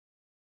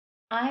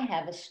I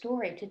have a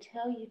story to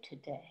tell you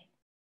today.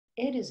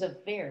 It is a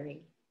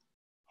very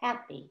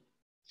happy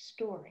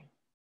story.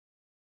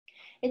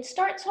 It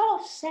starts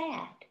off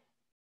sad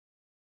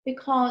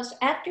because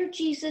after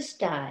Jesus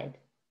died,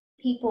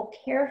 people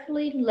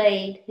carefully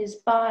laid his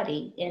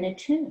body in a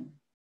tomb.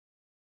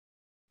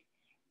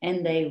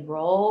 And they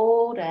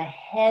rolled a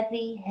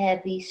heavy,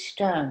 heavy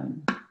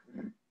stone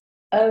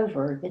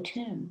over the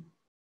tomb.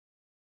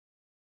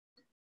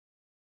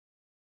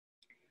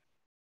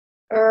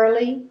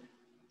 Early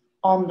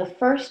on the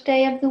first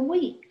day of the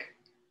week,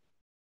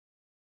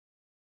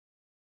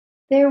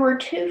 there were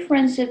two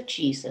friends of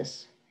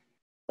Jesus.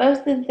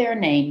 Both of their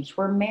names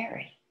were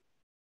Mary.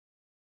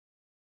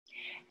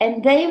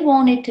 And they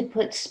wanted to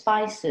put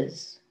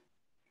spices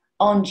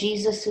on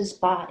Jesus's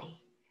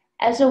body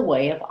as a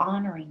way of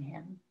honoring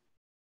him.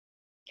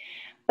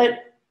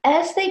 But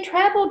as they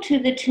traveled to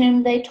the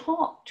tomb, they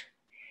talked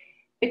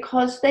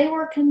because they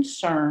were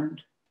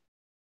concerned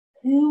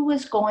who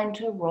was going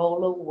to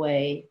roll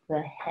away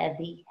the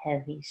heavy,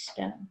 heavy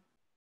stone.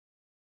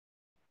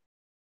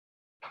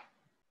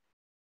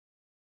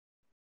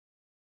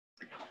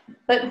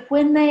 But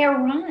when they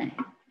arrived,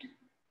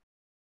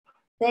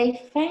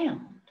 they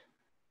found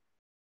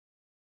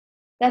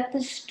that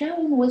the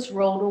stone was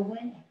rolled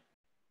away,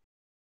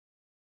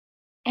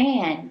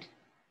 and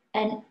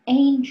an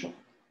angel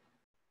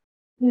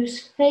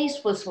whose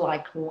face was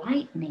like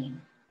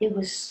lightning, it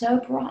was so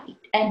bright,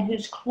 and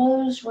whose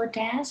clothes were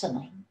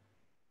dazzling,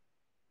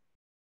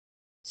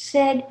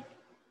 said,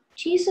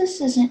 "Jesus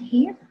isn't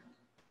here.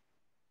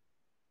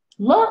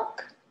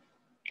 Look."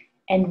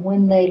 And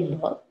when they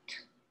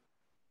looked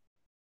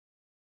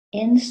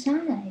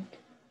inside,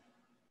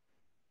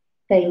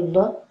 they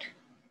looked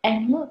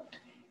and looked.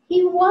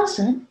 He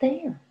wasn't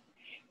there.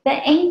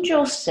 The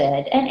angel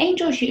said, and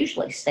angels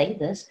usually say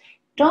this,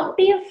 "Don't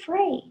be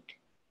afraid.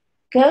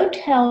 Go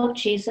tell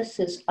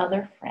Jesus'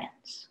 other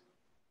friends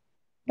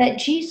that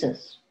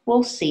Jesus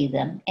will see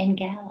them in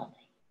Galilee."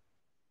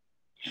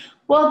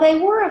 Well, they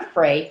were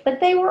afraid, but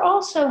they were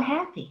also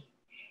happy.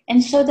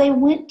 And so they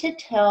went to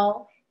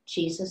tell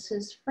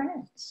Jesus'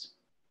 friends.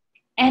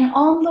 And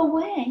on the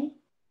way,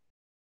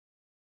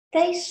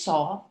 they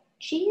saw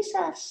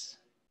Jesus.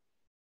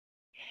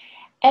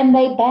 And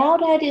they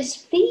bowed at his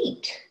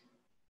feet.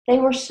 They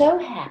were so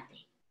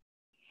happy.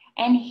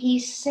 And he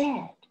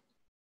said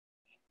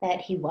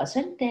that he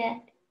wasn't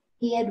dead,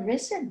 he had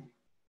risen,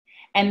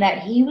 and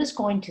that he was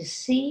going to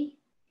see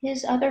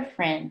his other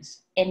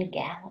friends in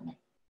Galilee.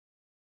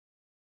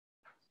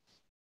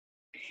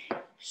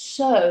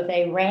 So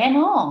they ran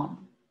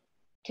on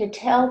to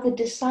tell the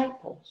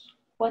disciples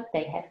what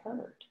they had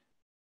heard.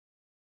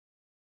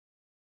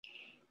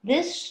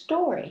 This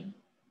story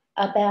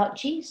about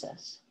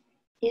Jesus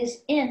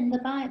is in the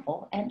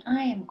Bible, and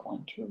I am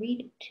going to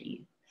read it to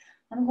you.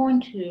 I'm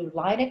going to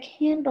light a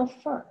candle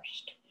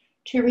first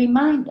to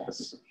remind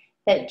us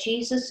that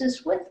Jesus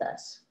is with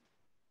us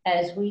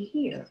as we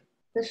hear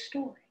the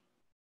story.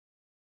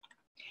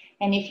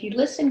 And if you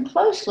listen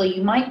closely,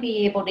 you might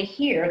be able to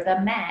hear the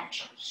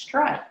match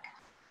strike.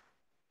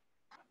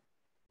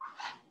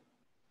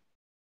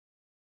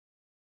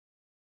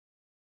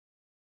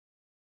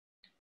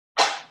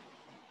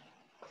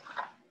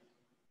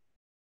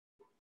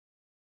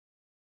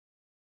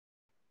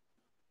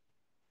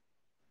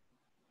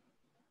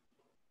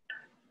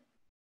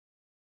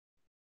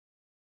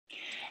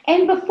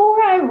 And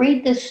before I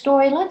read this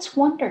story, let's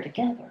wonder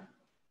together.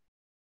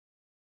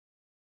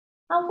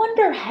 I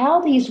wonder how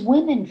these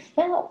women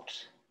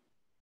felt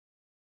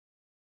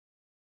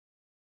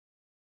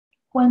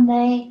when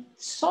they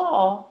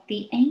saw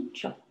the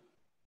angel.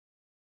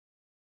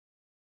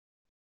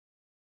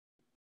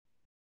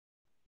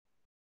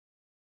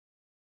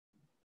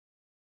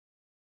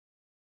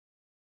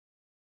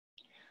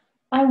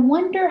 I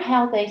wonder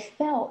how they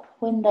felt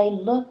when they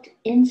looked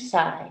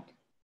inside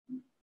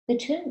the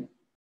tomb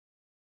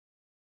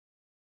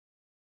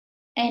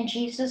and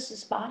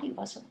Jesus' body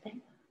wasn't there.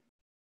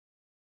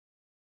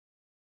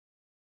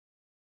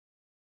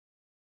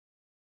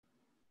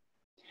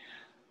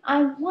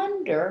 I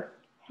wonder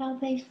how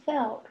they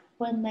felt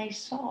when they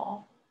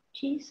saw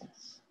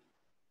Jesus.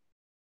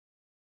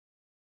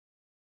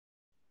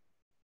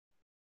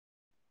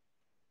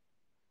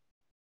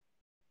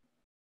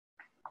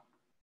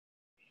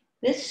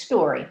 This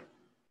story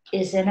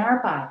is in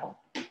our Bible.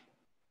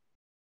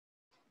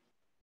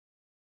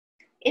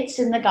 It's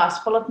in the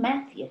Gospel of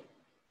Matthew.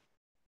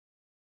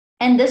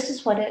 And this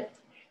is what it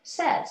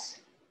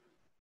says.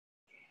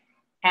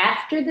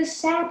 After the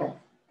Sabbath,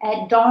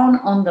 at dawn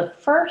on the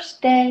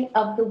first day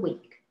of the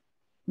week,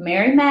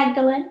 Mary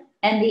Magdalene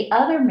and the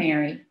other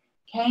Mary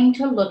came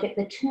to look at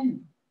the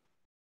tomb.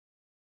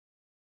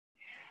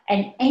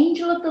 An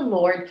angel of the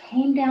Lord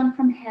came down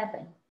from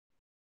heaven.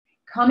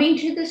 Coming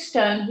to the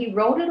stone, he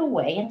rolled it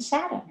away and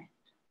sat on it.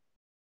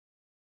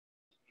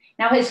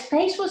 Now his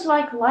face was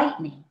like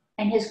lightning,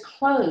 and his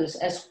clothes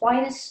as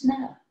white as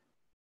snow.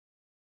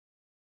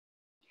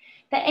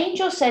 The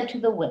angel said to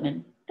the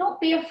women,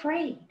 "Don't be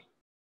afraid.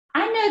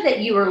 I know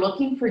that you are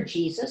looking for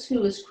Jesus who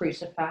was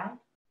crucified.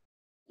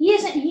 He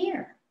isn't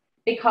here,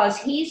 because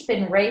he's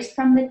been raised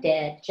from the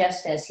dead,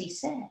 just as he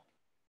said.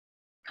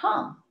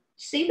 Come,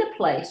 see the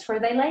place where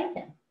they laid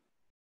him.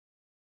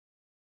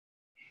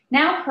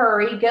 Now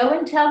hurry, go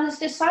and tell his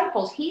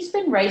disciples he's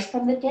been raised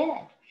from the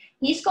dead.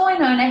 He's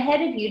going on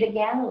ahead of you to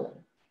Galilee.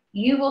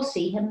 You will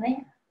see him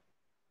there.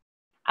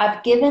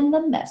 I've given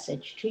the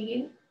message to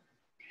you.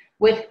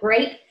 With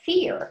great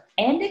fear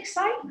and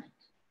excitement,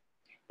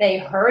 they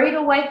hurried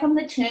away from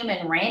the tomb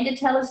and ran to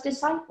tell his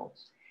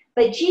disciples.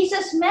 But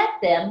Jesus met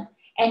them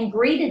and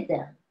greeted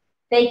them.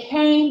 They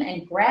came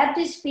and grabbed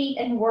his feet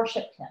and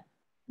worshiped him.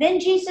 Then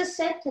Jesus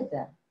said to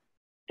them,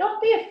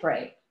 "Don't be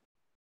afraid.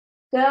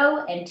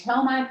 Go and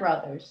tell my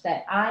brothers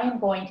that I am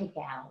going to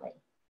Galilee.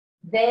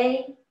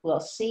 They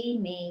will see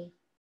me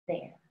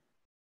there."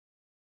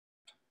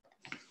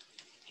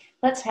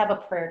 Let's have a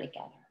prayer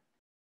together.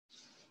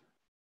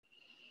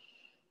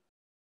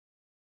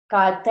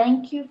 God,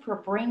 thank you for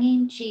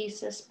bringing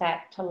Jesus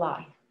back to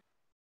life.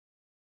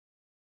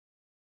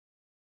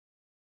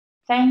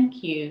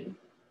 Thank you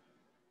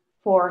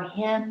for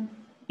him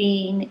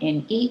being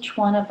in each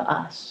one of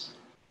us.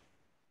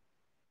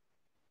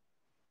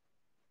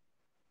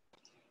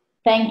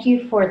 Thank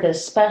you for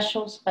this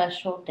special,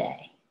 special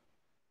day.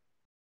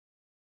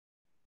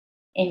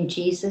 In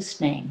Jesus'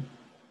 name,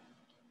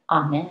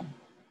 amen.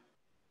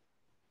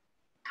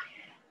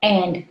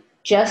 And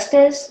just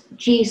as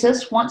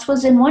Jesus once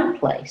was in one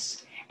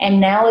place and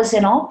now is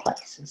in all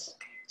places,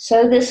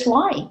 so this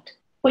light,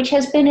 which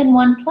has been in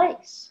one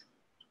place,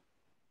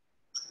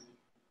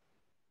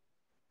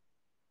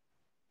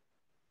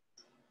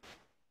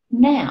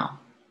 now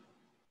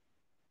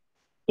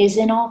is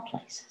in all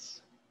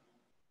places.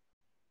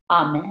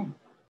 Amen.